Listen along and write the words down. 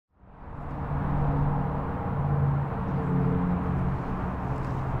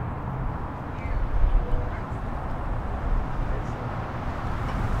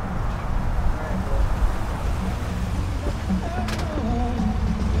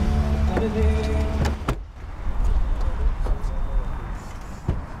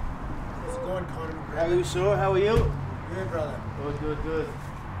going, Conor? How are you, sir? How are you? Good, brother. Good.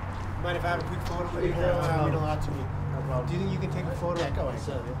 Mind if I have a quick photo with you? Yeah, Mean a lot to me. No problem. Do you think you can take a photo? Yeah, go ahead,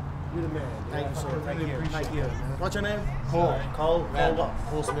 sir. You're the man. Thank you, sir. Thank you. Thank you. What's your name? Cole. Cole. Cole what?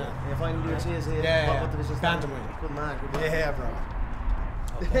 Cole Smith. If I can do your cheers here. Yeah. What division? Bantamweight. Good man. Good man. Yeah, bro.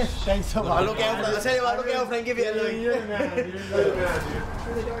 Thanks so much. I'll look out for that. I tell you what, I'll look out for that and give you a look. You're the man. You're the man, dude.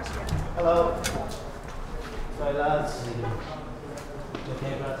 Through the doorstep. Hello. Sorry, lads.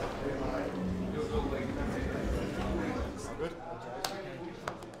 Okay, lads.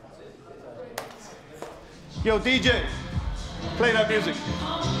 Yo, DJ, play that music.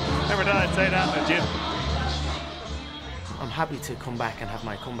 Never thought I'd say that in the gym. I'm happy to come back and have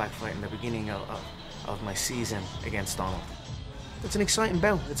my comeback fight in the beginning of my season against Donald. It's an exciting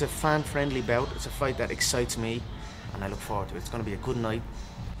bout. It's a fan-friendly bout. It's a fight that excites me, and I look forward to it. It's going to be a good night,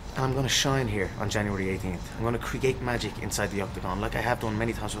 and I'm going to shine here on January 18th. I'm going to create magic inside the octagon like I have done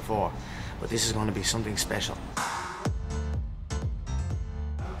many times before, but this is going to be something special.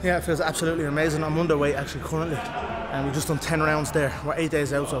 Yeah, it feels absolutely amazing. I'm underweight actually currently, and we've just done 10 rounds there. We're 8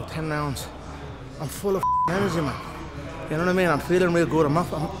 days out, so 10 rounds. I'm full of energy, man. You know what I mean? I'm feeling real good.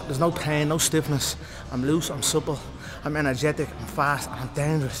 There's no pain, no stiffness. I'm loose, I'm supple, I'm energetic, I'm fast, and I'm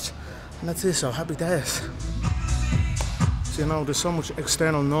dangerous. And that's it, so happy days. So, you know, there's so much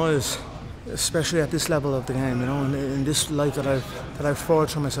external noise, especially at this level of the game, you know, in this life that I've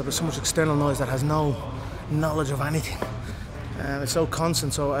forged for myself. There's so much external noise that has no knowledge of anything. And it's so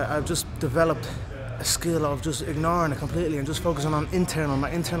constant, so I've just developed a skill of just ignoring it completely and just focusing on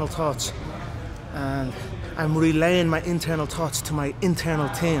my internal thoughts. And I'm relaying my internal thoughts to my internal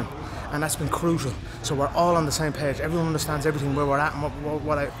team, and that's been crucial. So we're all on the same page. Everyone understands everything, where we're at and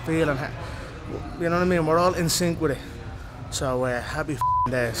what I feel, and you know what I mean? We're all in sync with it. So happy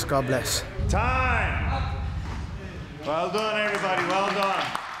days, God bless. Time! Well done, everybody, well done.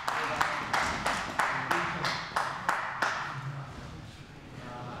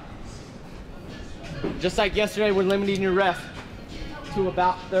 Just like yesterday, we're limiting your rest to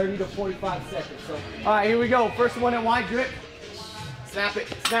about 30 to 45 seconds. So, all right, here we go. First one in wide grip. Snap it,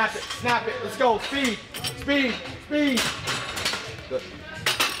 snap it, snap it. Let's go. Speed, speed, speed. Good.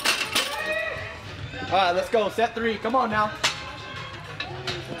 All right, let's go. Set 3. Come on now.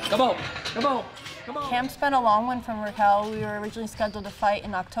 Come on, come on. Camp's been a long one from Raquel. We were originally scheduled to fight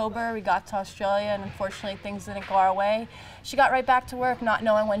in October. We got to Australia, and unfortunately things didn't go our way. She got right back to work, not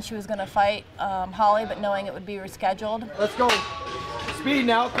knowing when she was going to fight Holly, but knowing it would be rescheduled. Let's go. Speed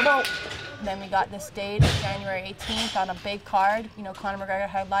now, come on. And then we got this date, January 18th, on a big card. You know, Conor McGregor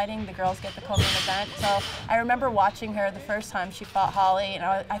headlining, the girls get the co-main event. So I remember watching her the first time she fought Holly, and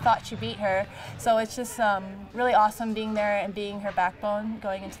I thought she beat her. So it's just really awesome being there and being her backbone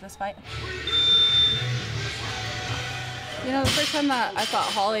going into this fight. You know, the first time that I fought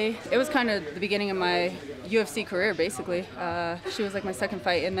Holly, it was kind of the beginning of my UFC career, basically. She was like my second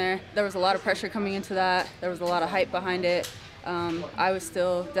fight in there. There was a lot of pressure coming into that. There was a lot of hype behind it. I was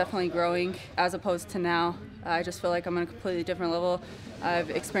still definitely growing as opposed to now. I just feel like I'm on a completely different level.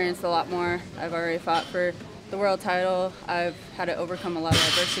 I've experienced a lot more. I've already fought for the world title. I've had to overcome a lot of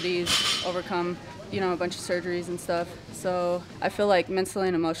adversities, overcome, you know, a bunch of surgeries and stuff. So I feel like mentally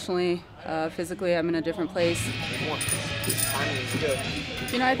and emotionally, physically, I'm in a different place.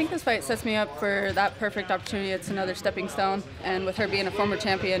 You know, I think this fight sets me up for that perfect opportunity. It's another stepping stone. And with her being a former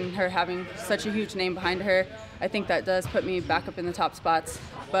champion, her having such a huge name behind her, I think that does put me back up in the top spots.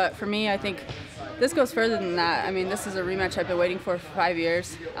 But for me, I think this goes further than that. I mean, this is a rematch I've been waiting for 5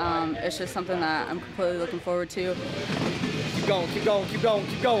 years. It's just something that I'm completely looking forward to. Keep going, keep going, keep going,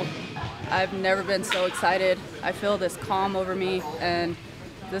 keep going. I've never been so excited. I feel this calm over me, and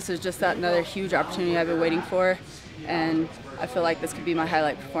this is just that another huge opportunity I've been waiting for, and I feel like this could be my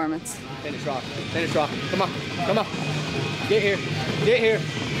highlight performance. Finish rock, come on, come on. Get here, get here.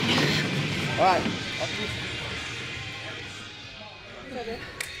 All right.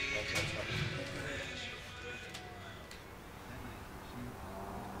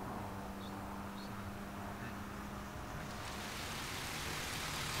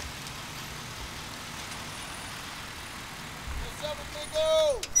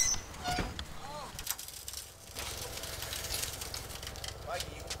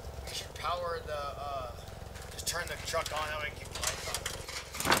 You should power the, just turn the truck on, that way keep the lights on.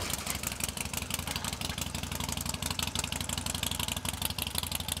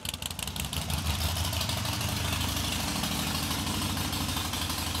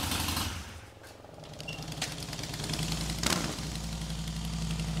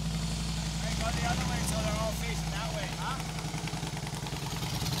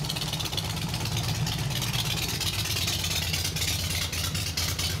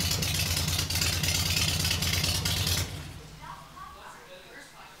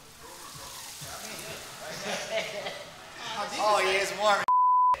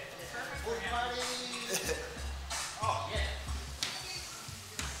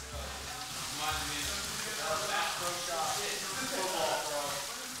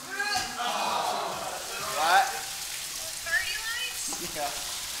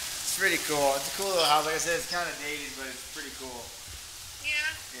 It's pretty cool. It's a cool little house. Like I said, it's kind of dated, but it's pretty cool. Yeah.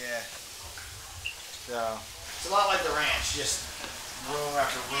 Yeah. So it's a lot like the ranch, just room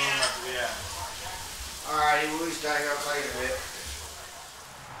after room after Alrighty, Woo's back. I'll tell you in a bit.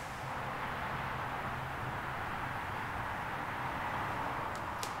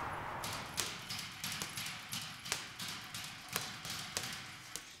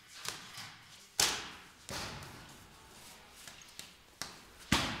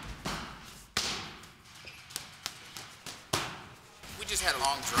 We just had a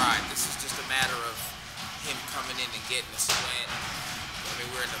long drive. This is just a matter of him coming in and getting us wet. I mean,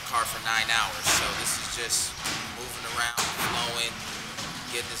 we're in the car for 9 hours, so this is just moving around, flowing,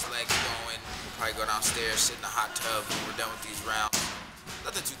 getting his legs going. We'll probably go downstairs, sit in the hot tub when we're done with these rounds.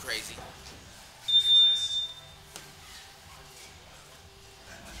 Nothing too crazy.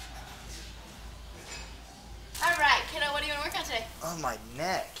 All right, kiddo, what do you want to work on today? On my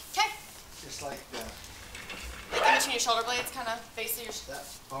neck. Okay. Just like the... Like in between your shoulder blades, kind of facing your... That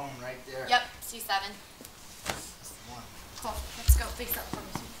bone right there. Yep, C7. That's the one. Cool, let's go face up for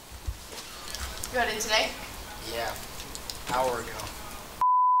me. You got it in today? Yeah. Hour ago.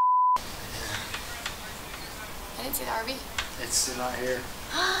 I didn't see the RV. It's still not here.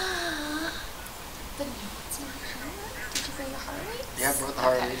 The new one's not here? Did you bring the Harleys? Yeah, I brought the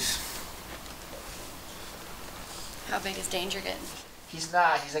Harleys. How big is Danger getting? He's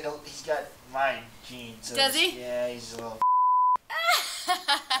not. He's like he's got my genes. So Does he? Yeah, he's a little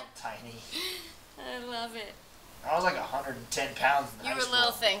tiny. I love it. I was like 110 pounds in You high were a school.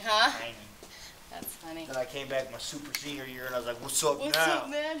 little thing, huh? Tiny. That's funny. Then I came back my super senior year and I was like, what's up What's now? up,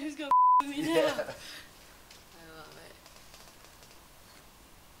 man? Who's gonna with me now? Yeah. I love it.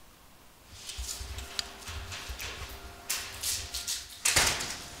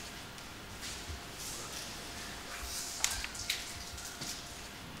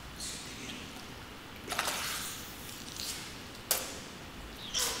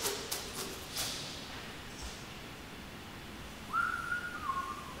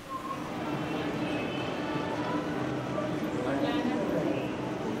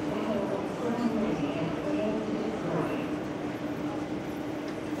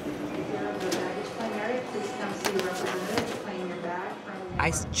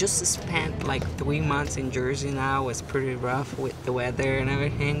 I just spent like 3 months in Jersey now. It's pretty rough with the weather and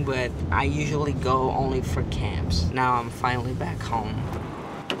everything, but I usually go only for camps. Now I'm finally back home.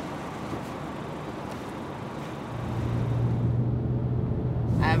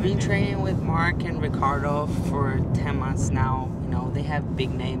 I've been training with Mark and Ricardo for 10 months now. You know, they have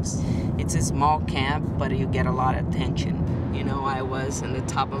big names. It's a small camp, but you get a lot of attention. You know, I was in the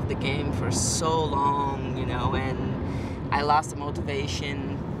top of the game for so long, you know, and I lost the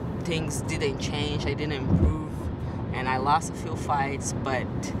motivation. Things didn't change, I didn't improve, and I lost a few fights, but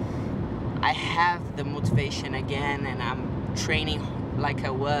I have the motivation again, and I'm training like I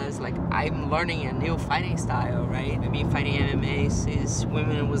was. Like, I'm learning a new fighting style, right? I've been fighting MMA since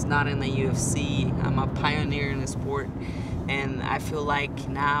women was not in the UFC. I'm a pioneer in the sport, and I feel like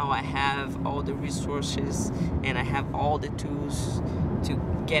now I have all the resources and I have all the tools to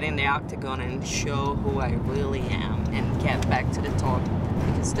get in the octagon and show who I really am and get back to the top,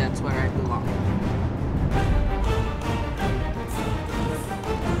 because that's where I belong.